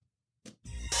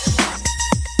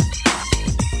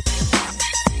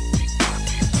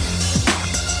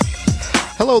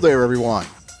Hello there, everyone.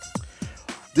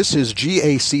 This is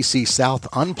GACC South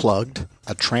Unplugged,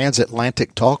 a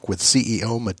transatlantic talk with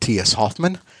CEO Matthias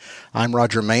Hoffmann. I'm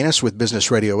Roger Manus with Business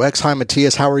Radio X. Hi,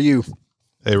 Matthias. How are you?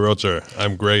 Hey, Roger.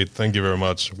 I'm great. Thank you very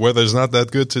much. Weather's not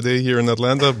that good today here in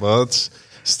Atlanta, but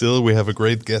still we have a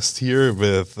great guest here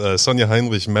with Sonja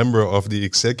Heinrich, member of the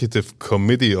executive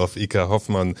committee of IK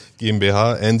Hoffmann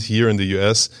GmbH, and here in the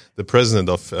U.S., the president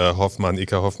of Hoffmann,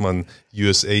 IK Hoffmann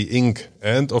USA Inc.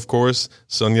 And, of course,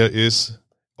 Sonja is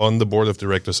on the board of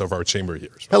directors of our chamber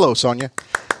here. Hello, Sonja.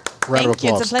 Round of Thank you.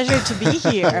 applause. It's a pleasure to be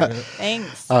here.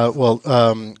 Thanks.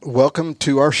 Welcome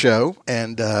to our show,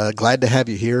 and glad to have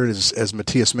you here. As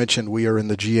Matthias mentioned, we are in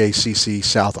the GACC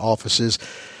South offices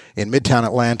in Midtown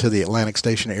Atlanta, the Atlantic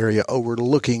Station area,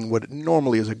 overlooking what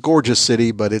normally is a gorgeous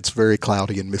city, but it's very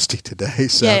cloudy and misty today.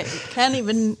 So. Yeah, can't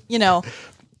even,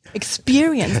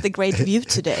 experience the great view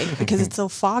today because it's so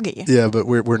foggy. Yeah, but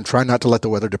we're trying not to let the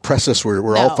weather depress us.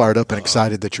 We're all fired up and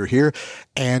excited that you're here.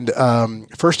 And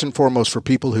first and foremost, for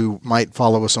people who might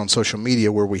follow us on social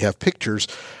media where we have pictures,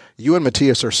 you and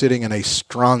Matthias are sitting in a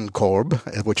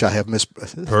Strandkorb, which I have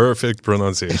Perfect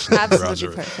pronunciation.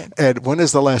 Absolutely perfect. And when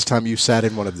is the last time you sat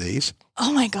in one of these?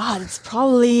 Oh my God, it's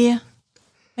probably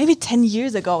maybe 10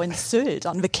 years ago in Sylt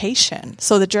on vacation.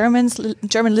 So the German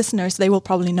listeners, they will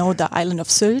probably know the island of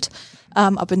Sylt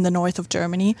up in the north of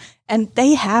Germany. And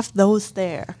they have those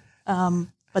there.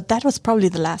 But that was probably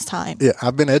the last time. Yeah,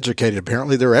 I've been educated.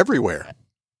 Apparently they're everywhere.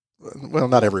 Well,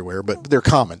 not everywhere, but they're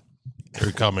common.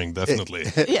 They're coming, definitely.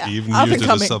 Yeah, Even up here and to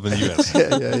coming. the southern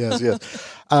U.S.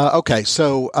 Yes. Okay,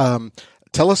 so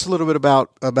tell us a little bit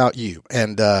about you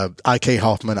and IK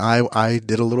Hoffmann. I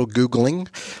did a little Googling,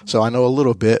 so I know a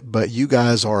little bit, but you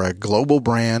guys are a global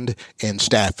brand in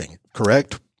staffing,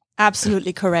 correct?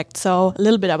 Absolutely correct. So a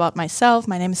little bit about myself.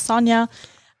 My name is Sonja.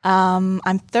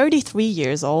 I'm 33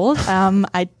 years old.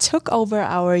 I took over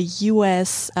our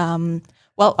U.S.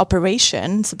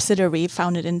 Operation subsidiary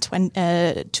founded in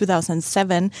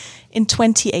 2007 in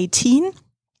 2018.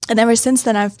 And ever since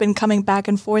then, I've been coming back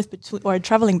and forth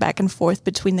traveling back and forth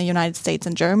between the United States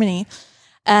and Germany.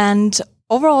 And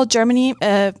overall, Germany,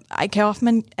 IK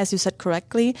Hoffmann, as you said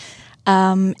correctly,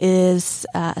 is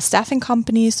a staffing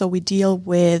company. So we deal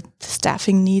with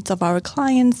staffing needs of our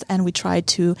clients, and we try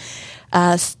to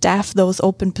staff those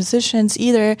open positions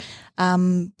either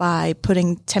by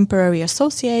putting temporary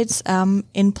associates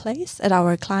in place at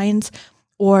our clients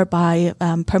or by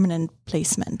permanent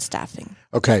placement staffing.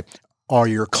 Okay. Are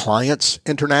your clients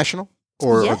international?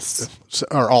 Or Yes.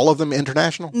 Are all of them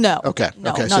international? No. Okay.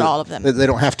 No, okay. not all of them. They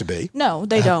don't have to be. No,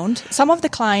 they don't. Some of the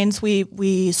clients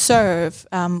we serve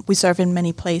in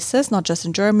many places, not just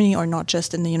in Germany or not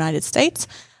just in the United States.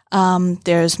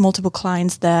 There's multiple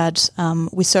clients that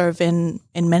we serve in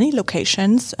many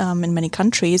locations, in many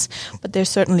countries, but there's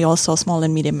certainly also small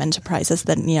and medium enterprises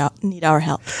that need our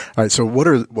help. All right. So what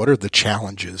are the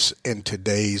challenges in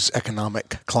today's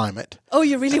economic climate? Oh,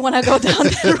 you really want to go down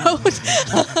that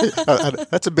road?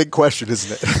 That's a big question,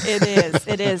 isn't it?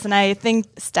 It is. And I think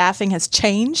staffing has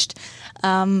changed.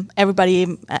 Everybody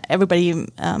in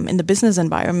the business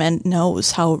environment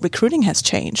knows how recruiting has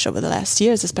changed over the last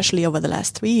years, especially over the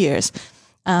last 3 years,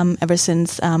 ever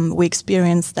since we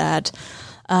experienced that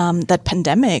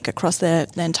pandemic across the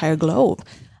entire globe.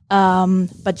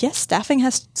 But yes, staffing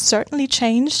has certainly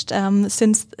changed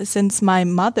since my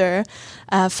mother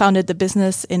founded the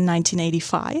business in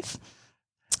 1985,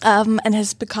 and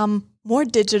has become more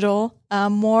digital,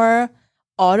 more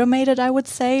automated, I would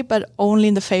say, but only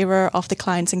in the favor of the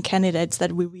clients and candidates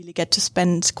that we really get to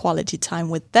spend quality time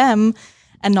with them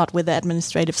and not with the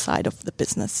administrative side of the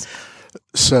business.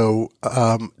 So,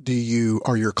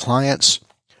 are your clients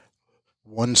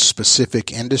one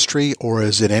specific industry, or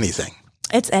is it anything?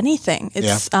 It's anything.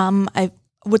 It's I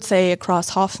would say across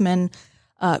Hoffmann,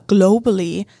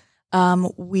 globally,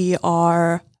 we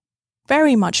are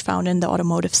very much found in the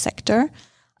automotive sector.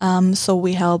 So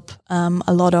we help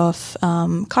a lot of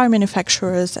car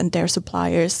manufacturers and their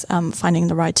suppliers finding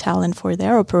the right talent for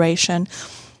their operation.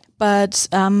 But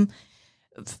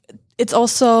it's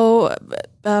also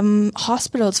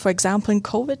hospitals, for example, in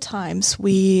COVID times,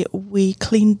 we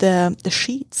cleaned the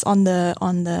sheets on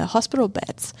the hospital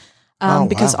beds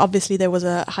because obviously there was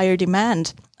a higher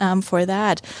demand for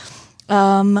that.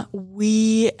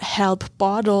 We help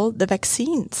bottle the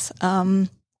vaccines.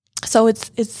 So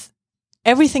it's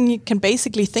everything you can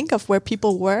basically think of where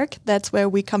people work. That's where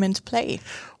we come into play.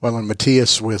 Well, and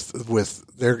Matthias, with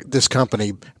this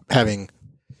company having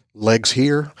legs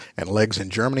here and legs in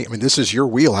Germany. I mean, this is your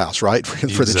wheelhouse, right,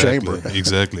 for the chamber.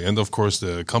 Exactly. And of course,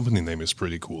 the company name is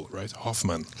pretty cool, right?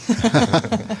 Hoffman.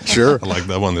 Sure. I like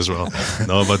that one as well.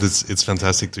 No, but it's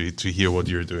fantastic to hear what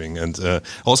you're doing. And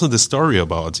also the story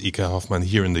about IK Hoffman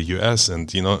here in the US.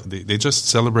 And, you know, they just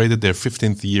celebrated their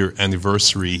 15th year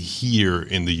anniversary here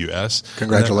in the US.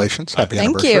 Congratulations. Happy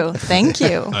anniversary. Thank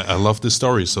you. I love the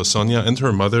story. So Sonia and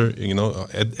her mother, you know,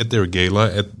 at their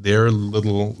gala, at their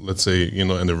little, let's say, you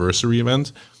know, anniversary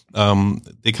event,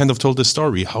 they kind of told the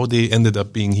story, how they ended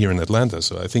up being here in Atlanta.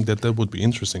 So I think that would be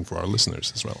interesting for our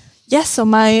listeners as well. Yes, so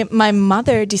my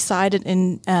mother decided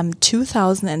in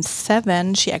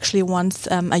 2007, she actually wants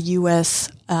a U.S.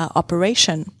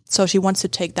 Operation. So she wants to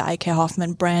take the IK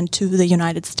Hoffman brand to the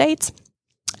United States.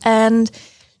 And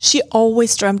she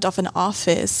always dreamt of an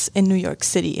office in New York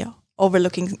City,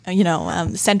 overlooking, you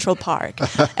know, Central Park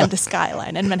and the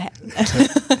skyline and Manhattan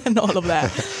and all of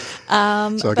that.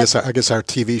 So I guess our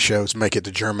TV shows make it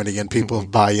to Germany and people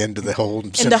buy into the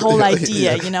whole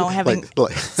idea, you know, having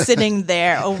sitting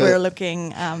there overlooking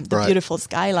the beautiful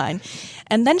skyline.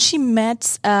 And then she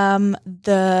met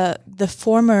the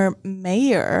former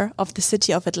mayor of the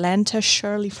city of Atlanta,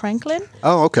 Shirley Franklin.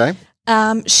 Oh, okay.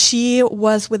 She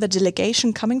was with a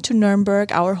delegation coming to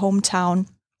Nuremberg, our hometown.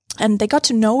 And they got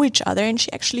to know each other, and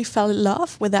she actually fell in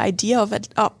love with the idea of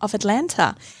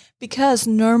Atlanta, because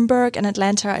Nuremberg and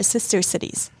Atlanta are sister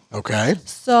cities. Okay.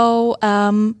 So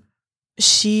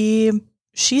she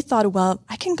thought, well,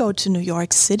 I can go to New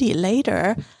York City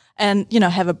later and, you know,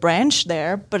 have a branch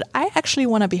there, but I actually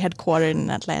want to be headquartered in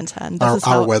Atlanta. And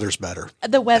our weather's better.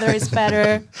 The weather is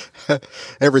better.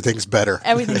 Everything's better.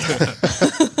 Everything's better.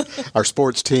 Our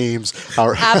sports teams.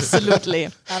 Absolutely.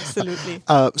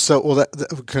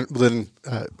 Then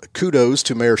kudos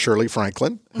to Mayor Shirley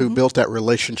Franklin, who built that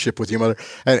relationship with your mother.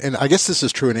 And I guess this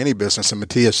is true in any business, and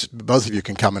Matthias, both of you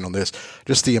can comment on this,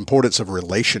 just the importance of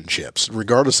relationships,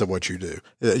 regardless of what you do.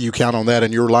 You count on that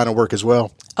in your line of work as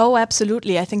well? Oh,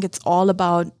 absolutely. I think it's all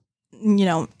about, you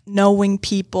know, knowing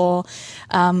people,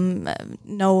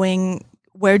 knowing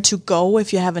where to go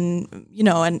if you have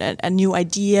a new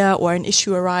idea or an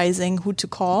issue arising, who to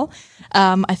call.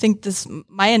 I think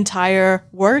my entire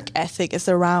work ethic is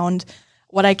around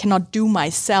what I cannot do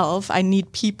myself. I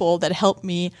need people that help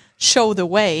me show the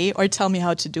way or tell me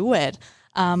how to do it.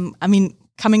 I mean,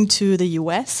 coming to the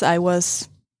US, I was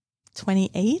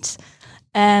 28.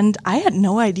 And I had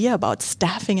no idea about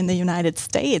staffing in the United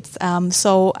States.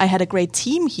 So I had a great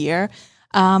team here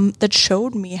that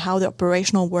showed me how the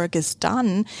operational work is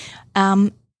done.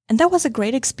 And that was a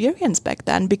great experience back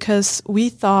then, because we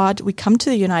thought we come to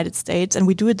the United States and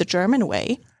we do it the German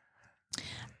way.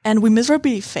 And we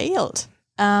miserably failed.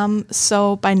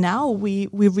 So by now we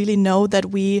really know that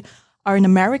we are an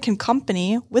American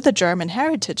company with a German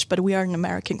heritage, but we are an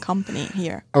American company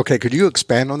here. Okay, could you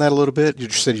expand on that a little bit? You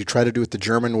just said you try to do it the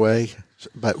German way,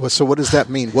 but so what does that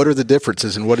mean? What are the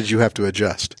differences, and what did you have to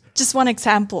adjust? Just one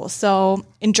example. So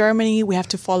in Germany, we have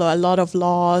to follow a lot of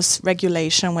laws,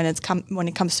 regulation when it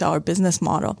comes to our business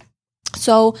model.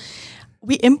 So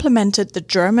we implemented the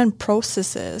German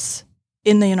processes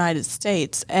in the United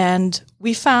States, and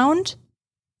we found,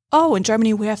 in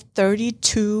Germany we have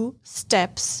 32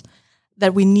 steps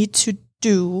that we need to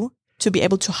do to be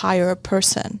able to hire a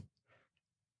person.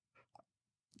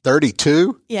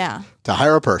 32? Yeah. To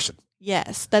hire a person?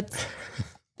 Yes,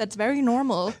 that's very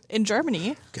normal in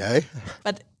Germany. Okay.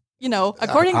 But, you know,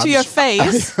 according to your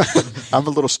face, I'm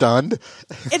a little stunned.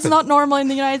 It's not normal in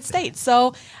the United States.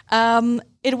 So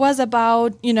it was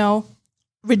about, you know,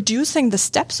 reducing the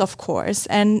steps, of course,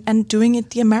 and doing it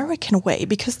the American way,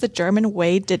 because the German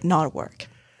way did not work.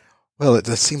 Well,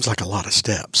 that seems like a lot of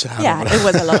steps. Yeah, it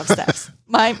was a lot of steps.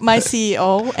 My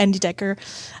CEO, Andy Decker,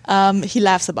 he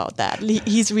laughs about that.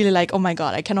 He's really like, oh my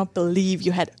God, I cannot believe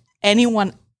you had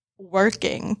anyone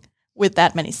working with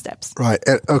that many steps. Right.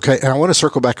 Okay. And I want to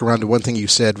circle back around to one thing you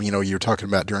said, you know, you were talking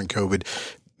about during COVID,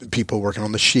 people working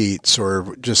on the sheets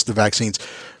or just the vaccines.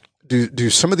 Do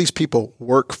some of these people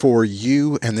work for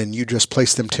you and then you just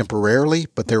place them temporarily,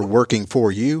 but they're working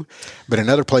for you? But in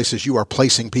other places, you are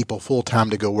placing people full time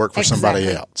to go work for somebody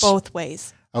else. Both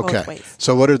ways. Okay. Both ways.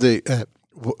 So what are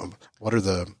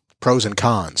the pros and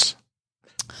cons?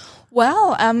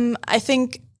 Well, I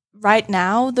think right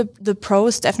now the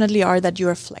pros definitely are that you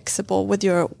are flexible with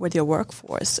your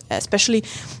workforce, especially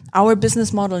our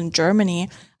business model in Germany,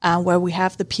 where we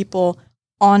have the people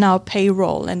on our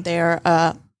payroll and they're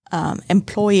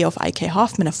employee of IK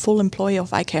Hoffman, a full employee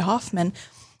of IK Hoffman,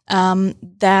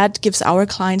 that gives our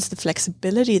clients the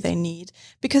flexibility they need.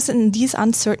 Because in these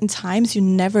uncertain times, you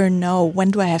never know, when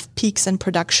do I have peaks in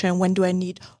production? When do I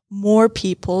need more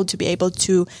people to be able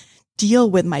to deal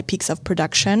with my peaks of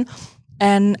production,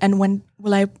 and when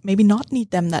will I maybe not need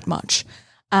them that much?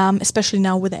 Especially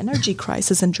now with the energy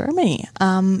crisis in Germany,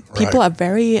 people are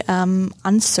very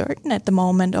uncertain at the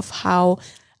moment of how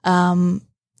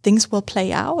things will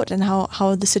play out and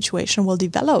how the situation will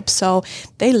develop. So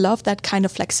they love that kind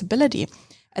of flexibility.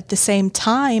 At the same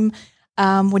time,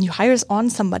 when you hire on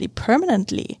somebody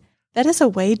permanently, that is a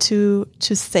way to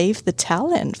save the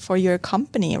talent for your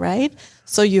company, right?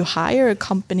 So you hire a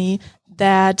company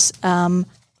that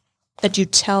you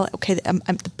tell, okay,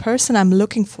 the person I'm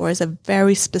looking for is a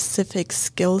very specific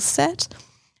skill set,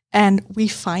 and we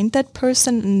find that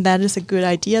person, and that is a good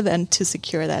idea then to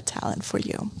secure that talent for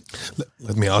you.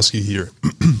 Let me ask you here.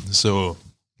 So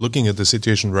looking at the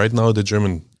situation right now, the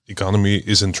German economy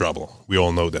is in trouble. We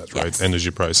all know that, right? Yes.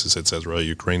 Energy prices, etc.,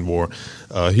 Ukraine war.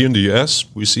 Here in the US,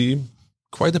 we see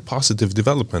quite a positive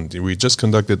development. We just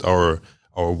conducted our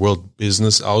world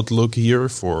business outlook here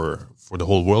for the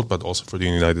whole world, but also for the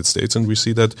United States. And we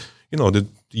see that, the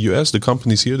US, the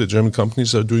companies here, the German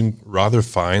companies are doing rather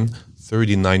fine.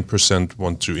 39%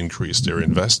 want to increase their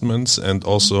investments. And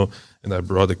also, and I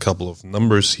brought a couple of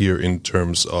numbers here in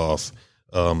terms of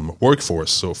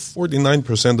workforce. So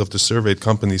 49% of the surveyed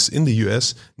companies in the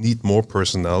US need more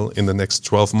personnel in the next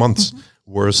 12 months.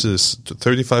 Versus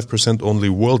 35% only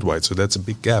worldwide. So that's a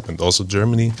big gap. And also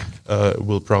Germany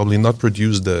will probably not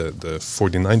produce the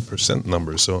 49%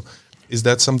 number. So is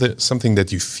that something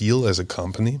that you feel as a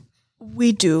company?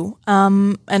 We do.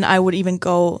 And I would even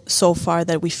go so far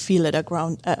that we feel it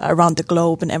around the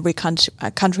globe in every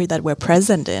country that we're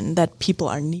present in, that people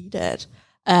are needed.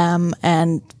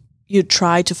 And you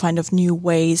try to find of new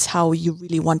ways how you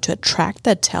really want to attract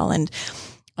that talent.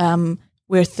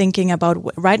 We're thinking about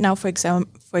right now, for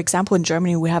example, in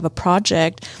Germany, we have a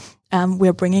project.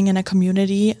 We're bringing in a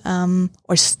community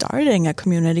or starting a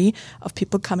community of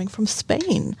people coming from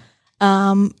Spain.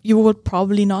 You would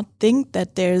probably not think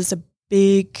that there's a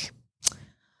big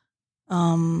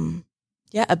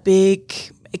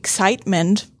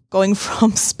excitement going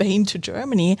from Spain to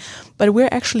Germany, but we're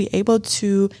actually able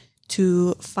to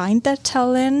find that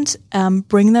talent,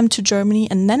 bring them to Germany,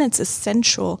 and then it's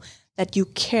essential that you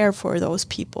care for those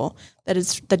people,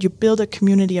 that you build a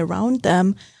community around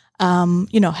them,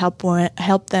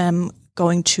 help them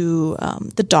going to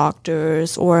the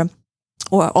doctors or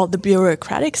all the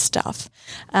bureaucratic stuff,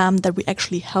 that we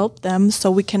actually help them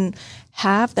so we can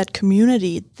have that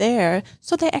community there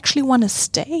so they actually want to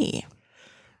stay.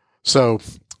 So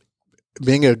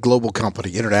being a global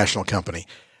company, international company,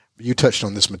 you touched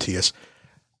on this, Matthias,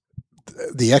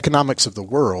 the economics of the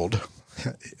world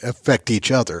affect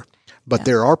each other. But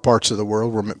there are parts of the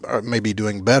world where maybe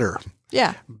doing better.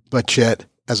 Yeah. But yet,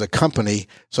 as a company,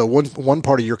 so one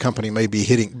part of your company may be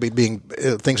being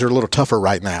things are a little tougher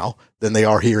right now than they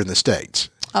are here in the States.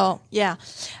 Oh, yeah.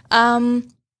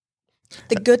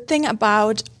 The good thing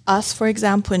about us, for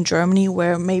example, in Germany,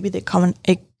 where maybe the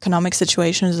economic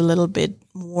situation is a little bit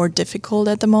more difficult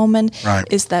at the moment, right,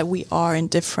 is that we are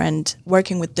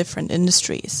working with different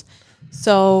industries.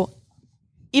 So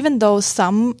even though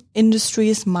some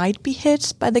industries might be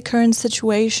hit by the current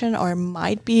situation or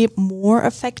might be more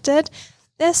affected,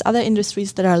 there's other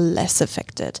industries that are less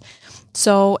affected.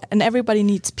 So, and everybody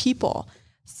needs people.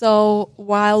 So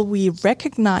while we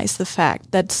recognize the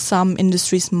fact that some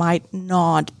industries might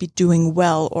not be doing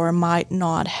well or might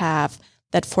not have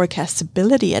that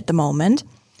forecastability at the moment,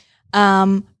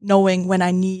 knowing when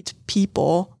I need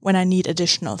people, when I need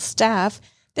additional staff,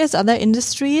 there's other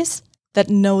industries that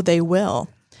know they will.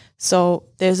 So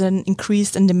there's an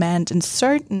increase in demand in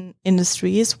certain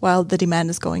industries while the demand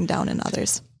is going down in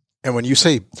others. And when you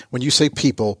say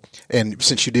people, and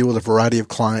since you deal with a variety of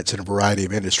clients in a variety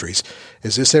of industries,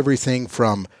 is this everything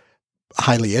from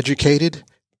highly educated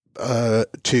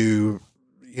to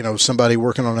somebody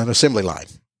working on an assembly line?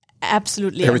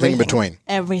 Absolutely, everything in between.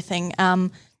 Everything.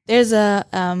 There's a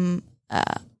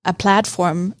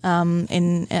platform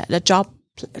in a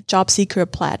job seeker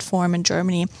platform in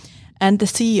Germany. And the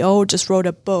CEO just wrote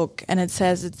a book, and it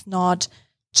says it's not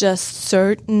just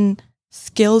certain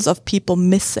skills of people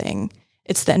missing.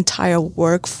 It's the entire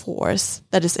workforce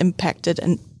that is impacted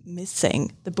and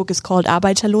missing. The book is called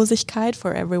Arbeiterlosigkeit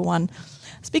for everyone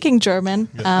speaking German.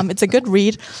 It's a good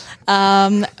read.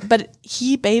 But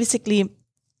he basically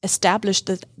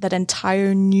established that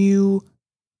entire new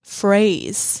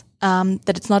phrase,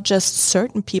 that it's not just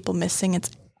certain people missing,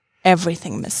 it's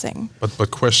everything missing.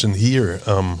 But question here,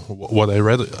 what I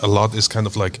read a lot is kind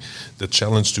of like the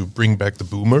challenge to bring back the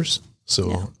boomers.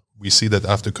 So we see that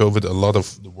after COVID, a lot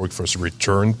of the workforce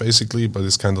returned basically, but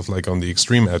it's kind of like on the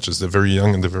extreme edges, the very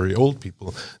young and the very old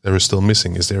people that are still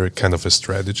missing. Is there a kind of a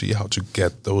strategy how to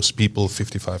get those people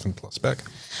 55 and plus back?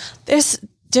 There's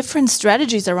different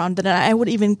strategies around it. And I would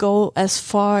even go as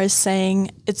far as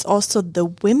saying it's also the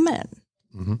women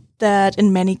that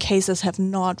in many cases have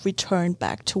not returned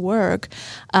back to work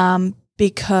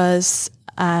because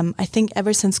I think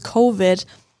ever since COVID,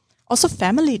 also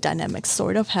family dynamics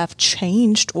sort of have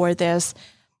changed, or there's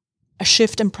a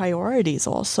shift in priorities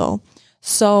also.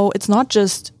 So it's not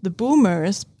just the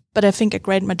boomers, but I think a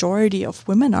great majority of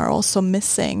women are also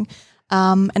missing.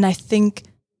 And I think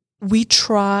we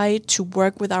try to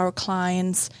work with our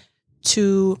clients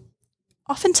to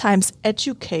oftentimes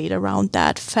educate around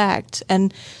that fact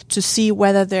and to see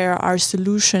whether there are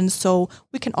solutions. So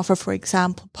we can offer, for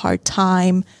example,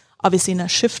 part-time, obviously in a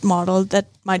shift model that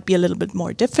might be a little bit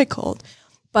more difficult,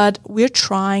 but we're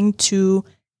trying to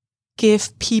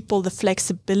give people the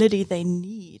flexibility they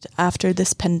need after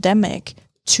this pandemic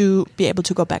to be able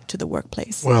to go back to the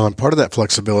workplace. Well, and part of that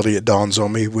flexibility, it dawns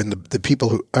on me when the people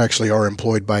who actually are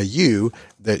employed by you,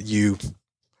 that you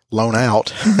loan out,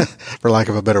 for lack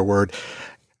of a better word,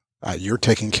 you're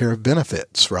taking care of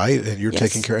benefits, right? And you're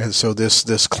taking care of, so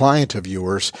this client of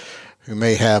yours who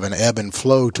may have an ebb and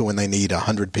flow to when they need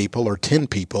 100 people or 10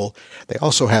 people, they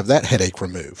also have that headache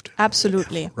removed.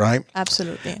 Absolutely. Right?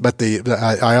 Absolutely. But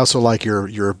I also like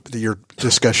your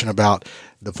discussion about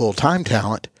the full-time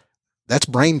talent. That's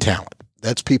brain talent.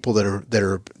 That's people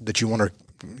that you want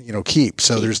to keep.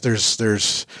 So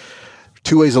there's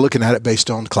two ways of looking at it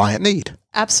based on client need.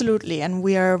 Absolutely. And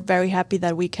we are very happy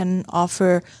that we can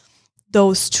offer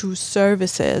those two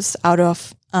services out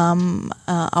of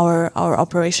our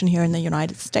operation here in the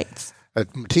United States.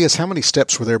 Matthias, how many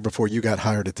steps were there before you got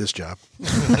hired at this job?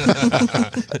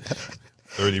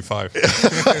 35.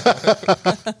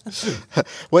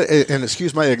 And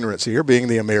excuse my ignorance here, being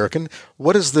the American,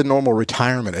 what is the normal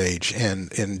retirement age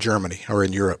in Germany or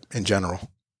in Europe in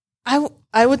general?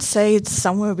 I would say it's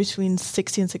somewhere between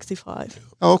 60 and 65.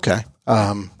 Oh, okay.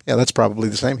 That's probably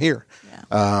the same here.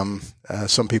 Yeah.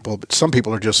 Some people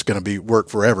are just going to work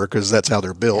forever because that's how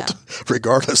they're built,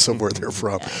 regardless of where they're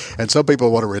from. Yeah. And some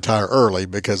people want to retire early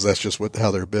because that's just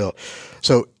how they're built.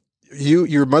 So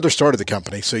your mother started the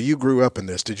company, so you grew up in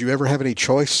this. Did you ever have any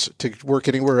choice to work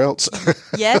anywhere else?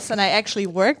 Yes, and I actually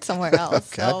worked somewhere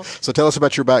else. Okay. So tell us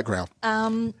about your background.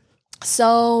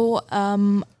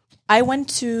 I went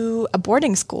to a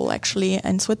boarding school actually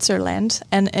in Switzerland,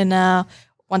 and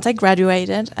once I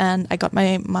graduated and I got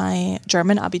my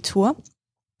German Abitur,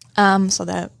 so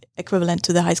the equivalent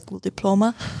to the high school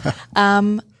diploma,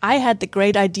 I had the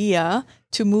great idea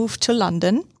to move to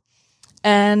London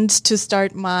and to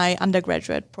start my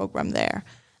undergraduate program there.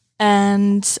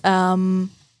 And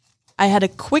I had a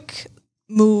quick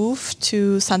move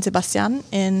to San Sebastian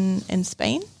in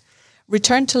Spain,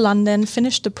 returned to London,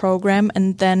 finished the program,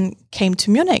 and then came to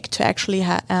Munich to actually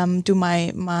do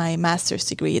my master's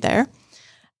degree there.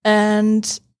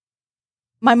 And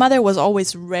my mother was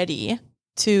always ready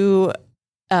to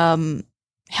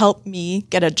help me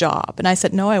get a job. And I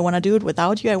said, no, I want to do it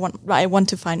without you. I want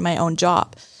to find my own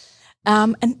job.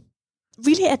 And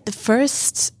really at the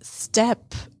first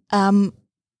step,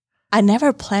 I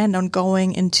never planned on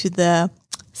going into the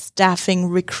staffing,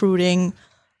 recruiting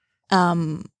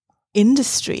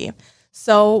industry.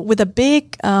 So with a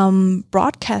big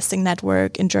broadcasting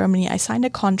network in Germany, I signed a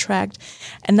contract,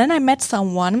 and then I met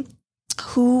someone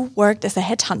who worked as a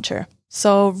headhunter.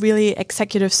 So really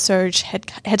executive search,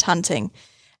 headhunting.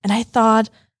 And I thought,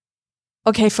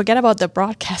 okay, forget about the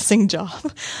broadcasting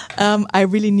job. I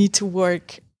really need to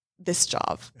work this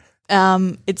job.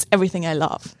 It's everything I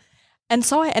love. And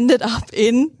so I ended up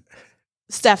in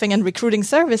staffing and recruiting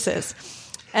services.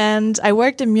 And I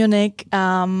worked in Munich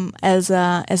as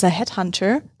a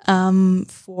headhunter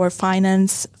for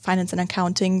finance and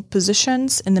accounting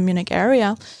positions in the Munich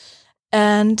area.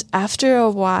 And after a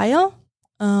while,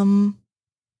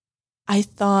 I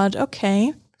thought,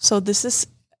 okay, so this is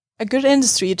a good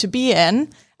industry to be in.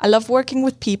 I love working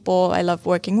with people. I love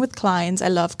working with clients. I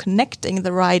love connecting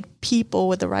the right people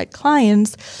with the right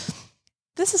clients.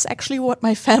 This is actually what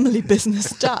my family business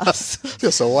does.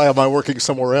 So why am I working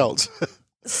somewhere else?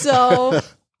 So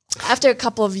after a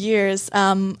couple of years,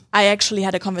 I actually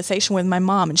had a conversation with my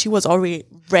mom, and she was already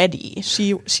ready.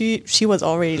 She was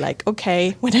already like,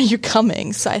 okay, when are you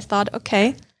coming? So I thought,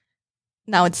 okay,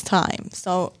 now it's time.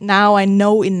 So now I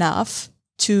know enough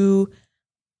to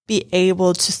be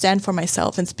able to stand for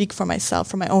myself and speak for myself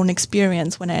from my own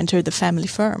experience when I entered the family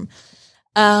firm.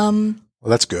 Well,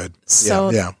 that's good.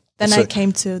 So then I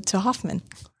came to Hoffman.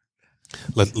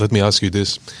 Let me ask you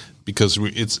this. because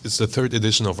it's the third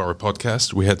edition of our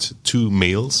podcast. We had 2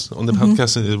 males on the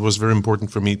podcast, and it was very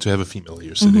important for me to have a female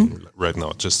here sitting right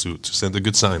now, just to send a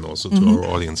good sign also to our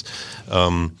audience.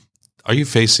 Are you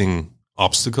facing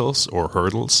obstacles or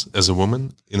hurdles as a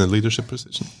woman in a leadership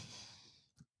position?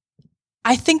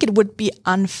 I think it would be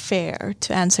unfair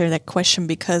to answer that question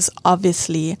because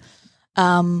obviously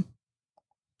I'm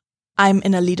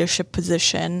in a leadership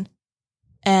position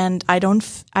and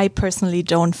I personally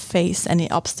don't face any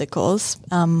obstacles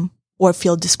or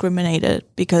feel discriminated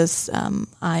because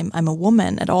I'm a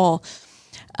woman at all.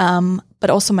 But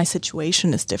also my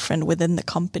situation is different within the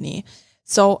company.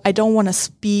 So I don't want to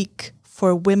speak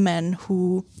for women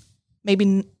who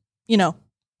maybe,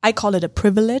 I call it a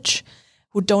privilege,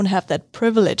 who don't have that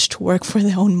privilege to work for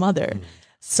their own mother.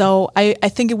 So I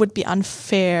think it would be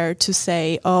unfair to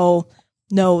say, oh,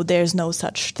 no, there's no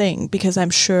such thing, because I'm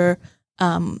sure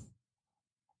that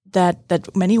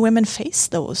many women face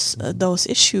those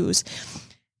issues.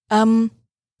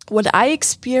 What I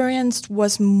experienced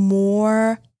was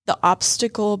more the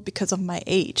obstacle because of my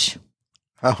age.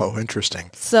 Oh, interesting.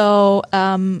 So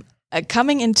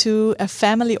coming into a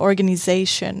family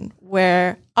organization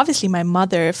where obviously my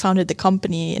mother founded the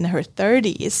company in her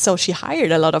 30s, so she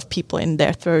hired a lot of people in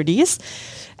their 30s,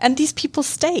 and these people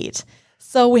stayed.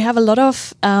 So we have a lot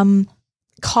of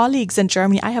colleagues in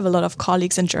Germany. I have a lot of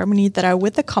colleagues in Germany that are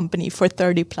with the company for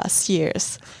 30 plus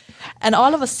years. And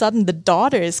all of a sudden the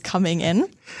daughter is coming in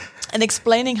and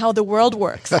explaining how the world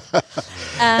works.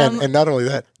 And not only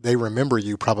that, they remember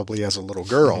you probably as a little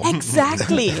girl.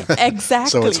 Exactly.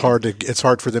 So it's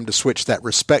hard for them to switch that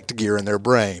respect gear in their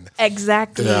brain.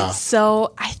 Exactly. Yeah.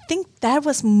 So I think that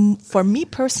was, for me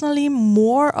personally,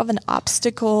 more of an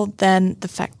obstacle than the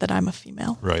fact that I'm a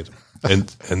female. Right.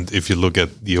 And if you look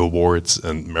at the awards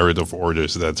and merit of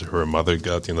orders that her mother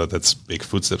got, that's big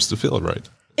footsteps to fill, right?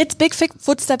 It's big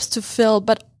footsteps to fill,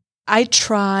 but I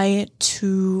try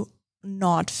to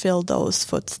not fill those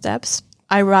footsteps.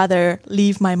 I rather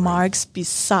leave my marks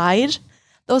beside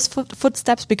those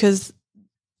footsteps, because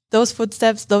those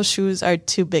footsteps, those shoes are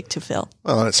too big to fill.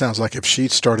 Well, it sounds like if she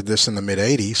started this in the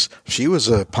mid-'80s, she was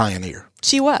a pioneer.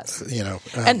 She was.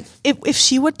 And if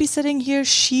she would be sitting here,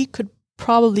 she could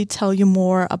probably tell you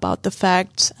more about the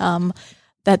fact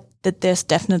that there's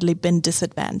definitely been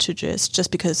disadvantages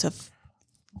just because of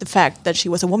the fact that she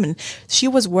was a woman. She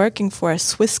was working for a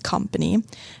Swiss company,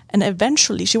 and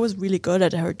eventually she was really good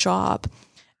at her job.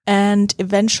 And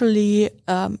eventually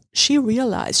she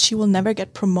realized she will never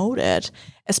get promoted,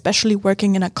 especially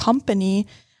working in a company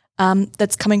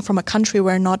that's coming from a country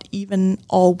where not even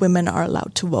all women are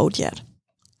allowed to vote yet.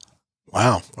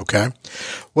 Wow. Okay.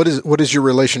 What is your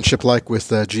relationship like with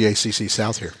GACC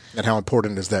South here, and how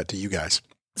important is that to you guys?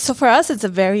 So for us, it's a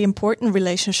very important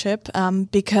relationship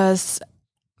because,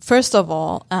 first of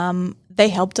all, they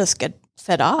helped us get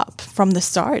set up from the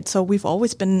start. So we've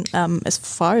always been, as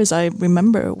far as I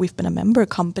remember, we've been a member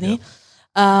company.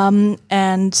 Yeah.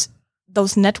 And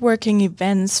those networking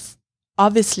events,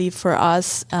 obviously for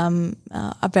us,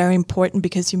 are very important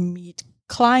because you meet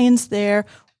clients there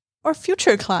or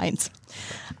future clients.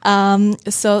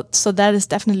 So that has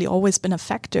definitely always been a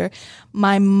factor.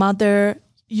 My mother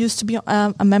used to be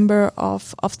a member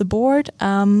of the board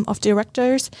of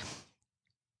directors.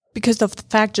 Because of the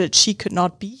fact that she could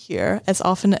not be here as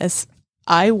often as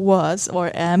I was or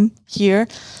am here,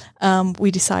 we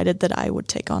decided that I would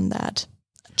take on that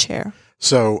chair.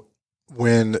 So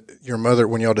when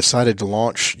y'all decided to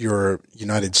launch your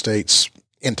United States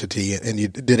entity, and you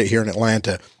did it here in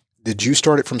Atlanta, did you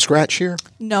start it from scratch here?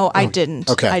 No, I didn't.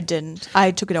 Okay. I didn't.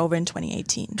 I took it over in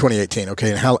 2018. 2018,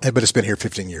 okay. But it's been here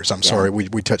 15 years. I'm sorry.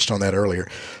 We touched on that earlier.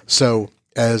 So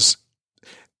as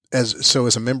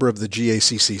a member of the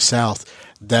GACC South,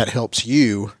 that helps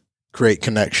you create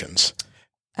connections.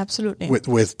 Absolutely.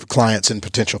 With clients and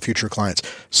potential future clients.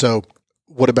 So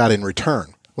what about in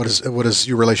return? What does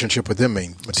your relationship with them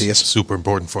mean, Matthias? It's super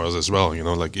important for us as well.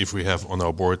 Like if we have on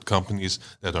our board companies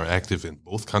that are active in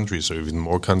both countries or even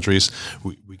more countries,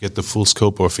 we get the full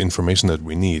scope of information that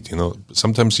we need.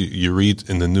 Sometimes you read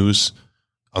in the news,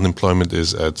 unemployment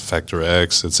is at factor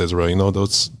X, etc.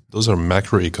 Those are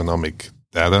macroeconomic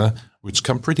data, which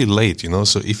come pretty late,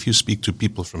 So if you speak to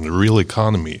people from the real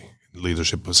economy,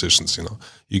 leadership positions,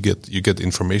 you get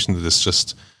information that is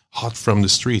just hot from the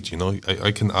street.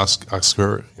 I can ask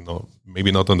her,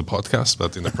 maybe not on the podcast,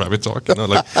 but in a private talk,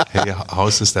 like, hey, how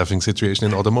is the staffing situation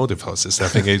in automotive? How's the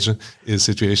staffing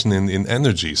situation in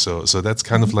energy? So that's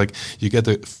kind of like you get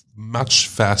a much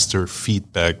faster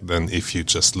feedback than if you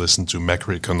just listen to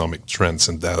macroeconomic trends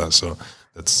and data. So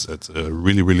that's a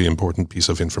really, really important piece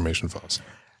of information for us.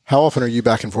 How often are you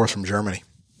back and forth from Germany?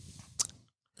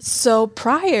 So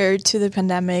prior to the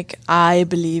pandemic, I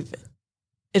believe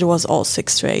it was all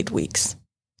 6 to 8 weeks.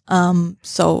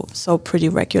 So pretty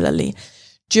regularly.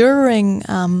 During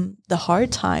the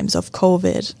hard times of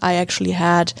COVID, I actually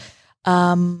had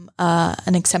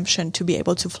an exemption to be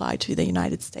able to fly to the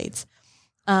United States.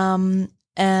 And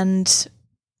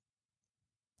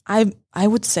I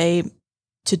would say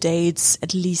today it's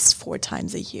at least 4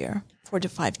 times a year, 4 to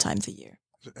 5 times a year.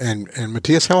 And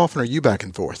Matthias, how often are you back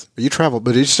and forth? You travel,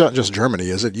 but it's not just Germany,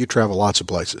 is it? You travel lots of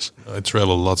places. I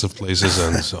travel lots of places,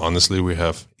 and honestly, we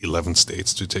have 11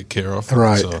 states to take care of.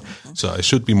 Right. So I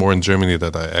should be more in Germany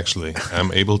that I actually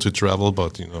am able to travel,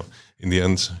 but in the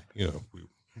end,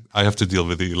 I have to deal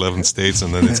with the 11 states,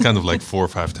 and then it's kind of like 4 or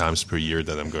 5 times per year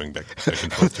that I'm going back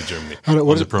and forth to Germany on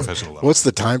a professional level. What's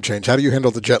the time change? How do you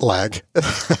handle the jet lag?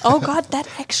 Oh God, that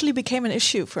actually became an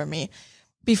issue for me.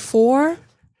 Before,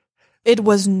 it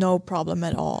was no problem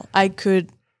at all. I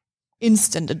could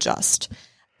instant adjust.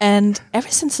 And ever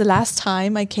since the last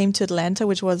time I came to Atlanta,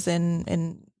 which was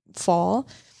in fall,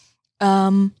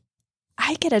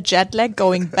 I get a jet lag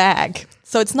going back.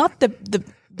 So it's not the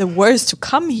worst to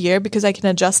come here because I can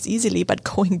adjust easily, but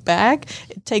going back,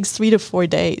 it takes 3 to 4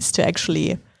 days to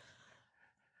actually,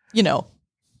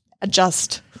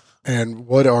 adjust. And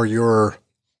what were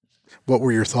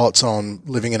your thoughts on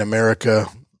living in America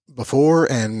before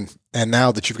and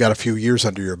now that you've got a few years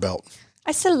under your belt?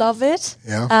 I still love it.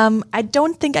 Yeah. I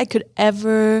don't think I could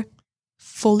ever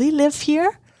fully live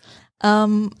here.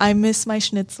 I miss my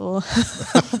schnitzel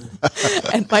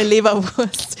and my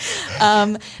Leberwurst.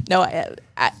 No,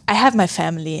 I have my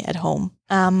family at home.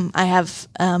 I have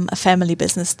a family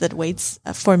business that waits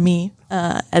for me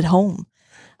at home.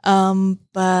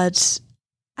 But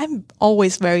I'm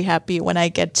always very happy when I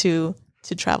get to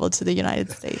travel to the United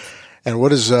States. And what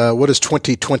does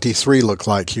 2023 look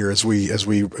like here as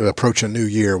we approach a new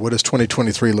year? What does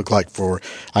 2023 look like for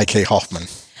IK Hoffman?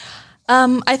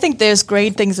 I think there's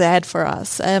great things ahead for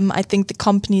us. I think the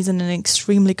company's in an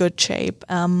extremely good shape.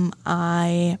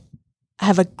 I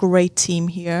have a great team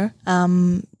here.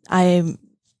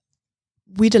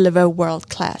 We deliver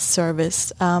world-class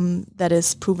service that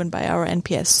is proven by our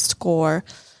NPS score.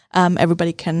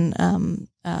 Everybody can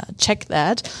check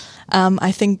that.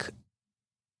 I think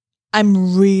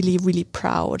I'm really, really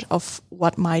proud of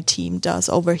what my team does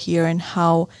over here and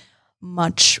how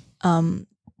much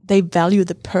they value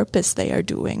the purpose they are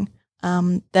doing.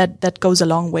 That goes a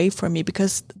long way for me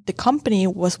because the company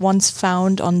was once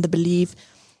found on the belief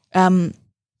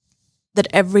that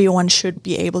everyone should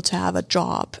be able to have a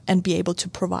job and be able to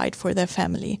provide for their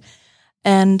family.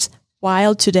 And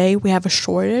while today we have a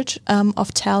shortage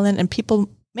of talent and people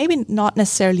maybe not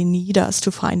necessarily need us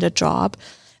to find a job,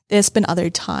 there's been other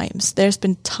times. There's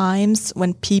been times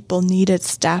when people needed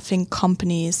staffing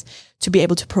companies to be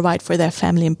able to provide for their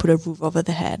family and put a roof over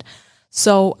their head.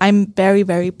 So I'm very,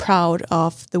 very proud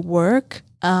of the work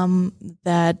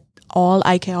that all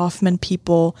IK Hoffman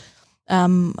people,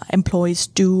 employees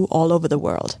do all over the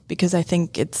world, because I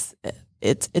think it's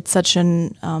such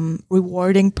an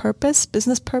rewarding purpose,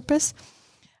 business purpose.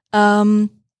 But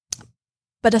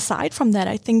aside from that,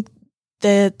 I think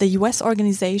the US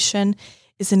organization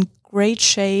is in great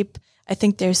shape. I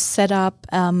think they're set up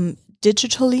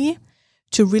digitally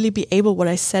to really be able, what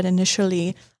I said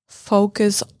initially,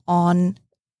 focus on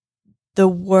the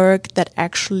work that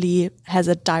actually has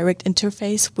a direct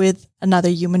interface with another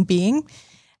human being,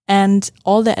 and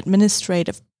all the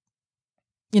administrative,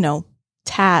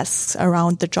 tasks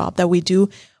around the job that we do,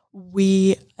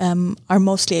 we are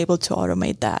mostly able to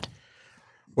automate that.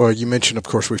 Well, you mentioned, of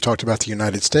course, we've talked about the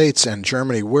United States and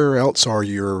Germany. Where else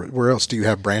do you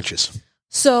have branches?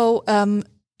 So,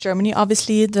 Germany,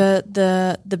 obviously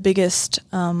the biggest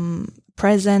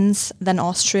presence, then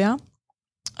Austria,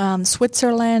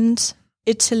 Switzerland,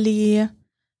 Italy,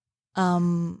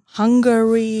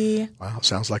 Hungary. Wow,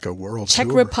 sounds like a world Czech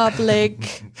tour.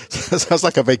 Republic. Sounds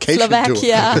like a vacation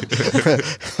Slovakia.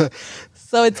 tour.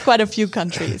 So it's quite a few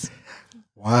countries.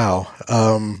 Wow.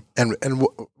 And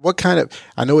what kind of,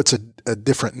 I know it's a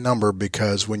different number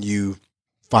because when you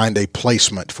find a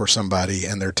placement for somebody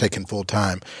and they're taken full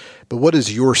time, but what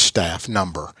is your staff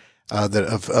number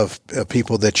of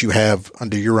people that you have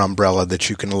under your umbrella that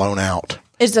you can loan out?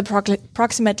 It's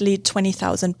approximately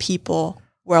 20,000 people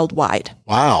worldwide.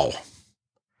 Wow.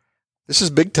 This is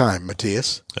big time,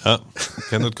 Matthias.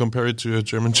 Cannot compare it to a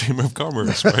German Chamber of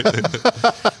Commerce, right?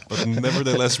 But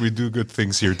nevertheless, we do good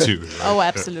things here too. Right? Oh,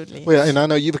 absolutely. Well, and I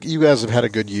know you guys have had a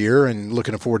good year, and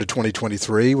looking forward to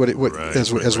 2023.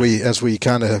 As we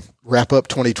kind of wrap up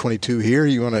 2022 here,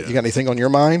 you got anything on your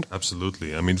mind?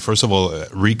 Absolutely. I mean, first of all, a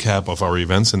recap of our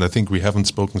events, and I think we haven't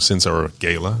spoken since our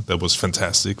gala. That was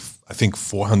fantastic. I think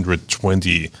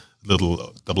 420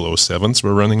 little 007s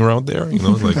were running around there,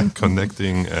 like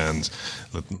connecting, and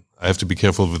I have to be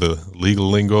careful with the legal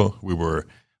lingo. We were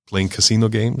playing casino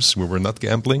games. We were not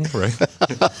gambling, right?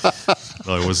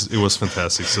 No, it was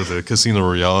fantastic. So the Casino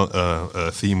Royale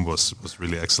theme was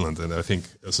really excellent, and I think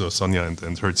so Sonia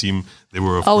and her team, they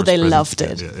were of course they present. loved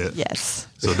it. Yeah. Yes.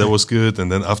 So that was good,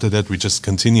 and then after that we just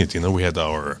continued. We had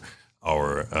our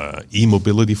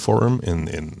e-mobility forum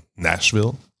in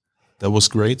Nashville. That was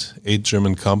great. 8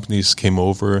 German companies came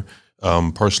over,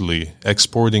 partially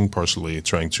exporting, partially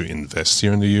trying to invest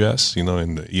here in the U.S., in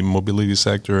the e-mobility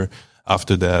sector.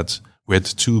 After that, we had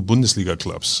 2 Bundesliga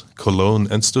clubs, Cologne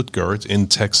and Stuttgart in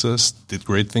Texas, did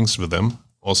great things with them.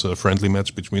 Also a friendly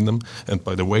match between them. And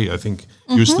by the way, I think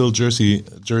you're still jersey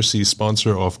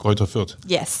sponsor of Greuther Fürth.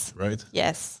 Yes. Right?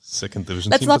 Yes. Second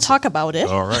division Let's team. not talk about it.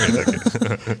 All right.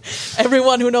 Okay.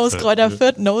 Everyone who knows Greuther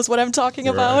Fürth knows what I'm talking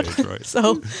about. Right.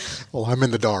 So, well, I'm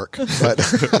in the dark, but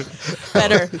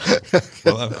better.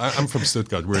 Well, I'm from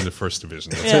Stuttgart. We're in the first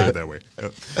division. Let's say it that way.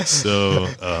 So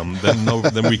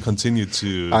then we continued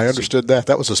to. I understood that.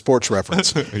 That was a sports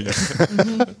reference.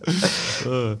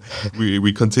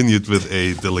 We continued with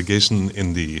a delegation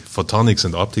in the photonics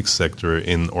and optics sector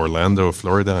in Orlando,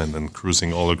 Florida, and then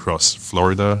cruising all across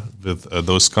Florida with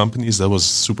those companies. That was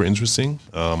super interesting.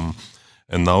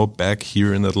 And now back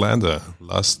here in Atlanta.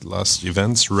 Last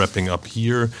events wrapping up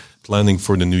here. Planning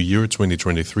for the new year,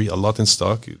 2023. A lot in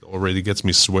stock. It already gets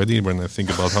me sweaty when I think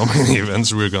about how many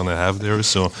events we're going to have there.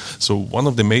 So one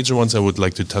of the major ones I would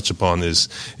like to touch upon is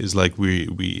like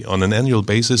we on an annual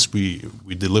basis we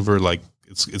deliver like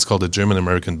it's called the German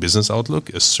American Business Outlook,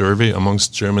 a survey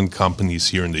amongst German companies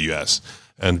here in the U.S.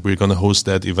 And we're going to host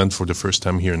that event for the first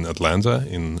time here in Atlanta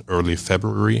in early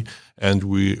February. And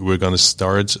we're going to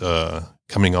start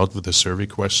coming out with the survey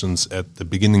questions at the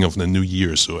beginning of the new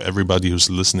year. So everybody who's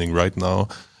listening right now,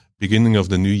 beginning of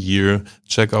the new year,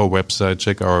 check our website,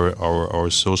 check our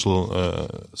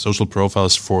social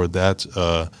profiles for that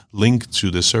link to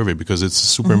the survey, because it's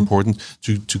super important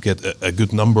to get a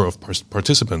good number of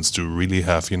participants to really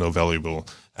have valuable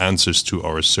answers to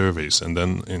our surveys. And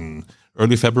then in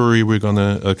early February, we're going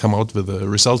to come out with the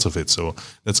results of it. So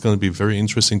that's going to be very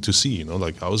interesting to see,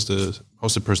 like how's the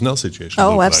personnel situation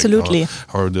look like? Absolutely.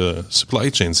 How the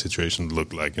supply chain situation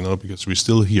look like, because we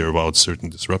still hear about certain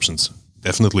disruptions.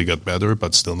 Definitely got better,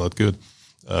 but still not good.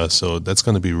 So that's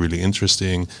going to be really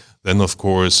interesting. Then, of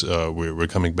course, we're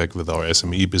coming back with our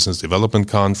SME Business Development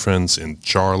Conference in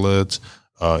Charlotte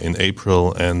in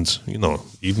April, and,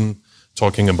 even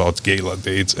talking about gala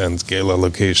dates and gala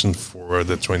location for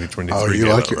the 2023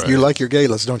 gala. You like your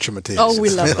galas, don't you, Matthias? Oh, we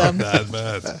love them. Not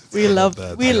bad. We love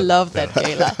that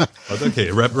gala. But okay,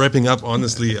 wrapping up,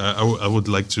 honestly, I would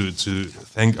like to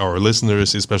thank our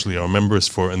listeners, especially our members,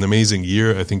 for an amazing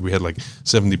year. I think we had like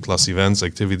 70 plus events,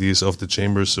 activities of the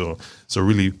chamber. So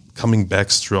really coming back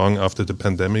strong after the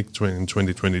pandemic in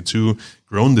 2022,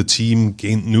 grown the team,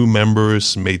 gained new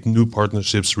members, made new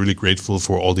partnerships, really grateful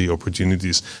for all the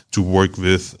opportunities to work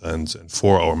with and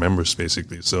for our members,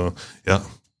 basically. So, yeah,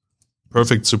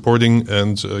 perfect supporting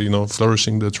and,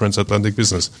 flourishing the transatlantic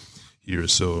business here.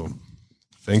 So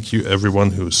thank you,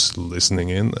 everyone who's listening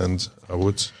in, and I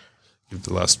would give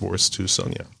the last words to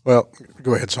Sonia. Well,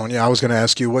 go ahead, Sonia. I was going to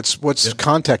ask you, what's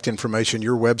contact information,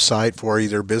 your website, for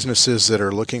either businesses that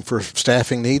are looking for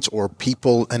staffing needs or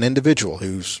people, an individual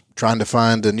who's trying to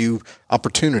find a new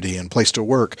opportunity and place to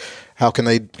work. How can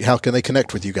they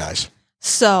connect with you guys?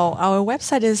 So our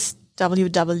website is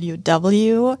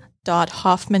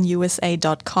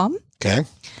www.hoffmanusa.com. Okay.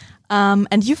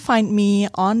 And you find me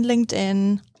on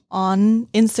LinkedIn, on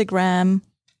Instagram.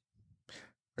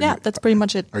 That's pretty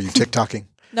much it. Are you TikToking?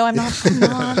 No, I'm not.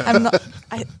 I'm not.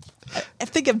 I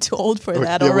think I'm too old for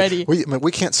that already.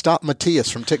 We can't stop Matthias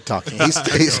from TikToking.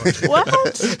 What?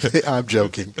 I'm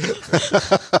joking.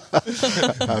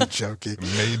 I'm joking.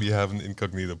 Maybe have an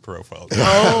incognito profile.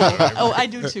 Oh, I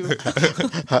do too.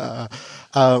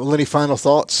 Any final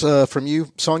thoughts from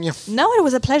you, Sonia? No, it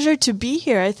was a pleasure to be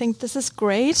here. I think this is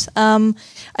great.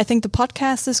 I think the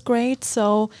podcast is great.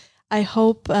 So I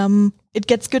hope it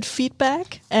gets good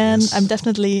feedback, and I'm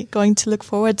definitely going to look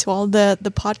forward to all the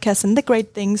podcasts and the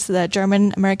great things the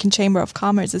German American Chamber of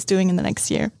Commerce is doing in the next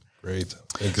year. Great.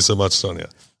 Thank you so much, Sonia.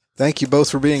 Thank you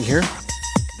both for being here.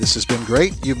 This has been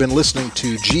great. You've been listening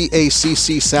to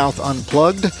GACC South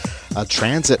Unplugged, a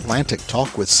transatlantic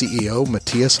talk with CEO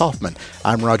Matthias Hoffman.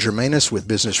 I'm Roger Manus with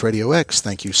Business Radio X.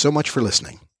 Thank you so much for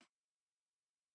listening.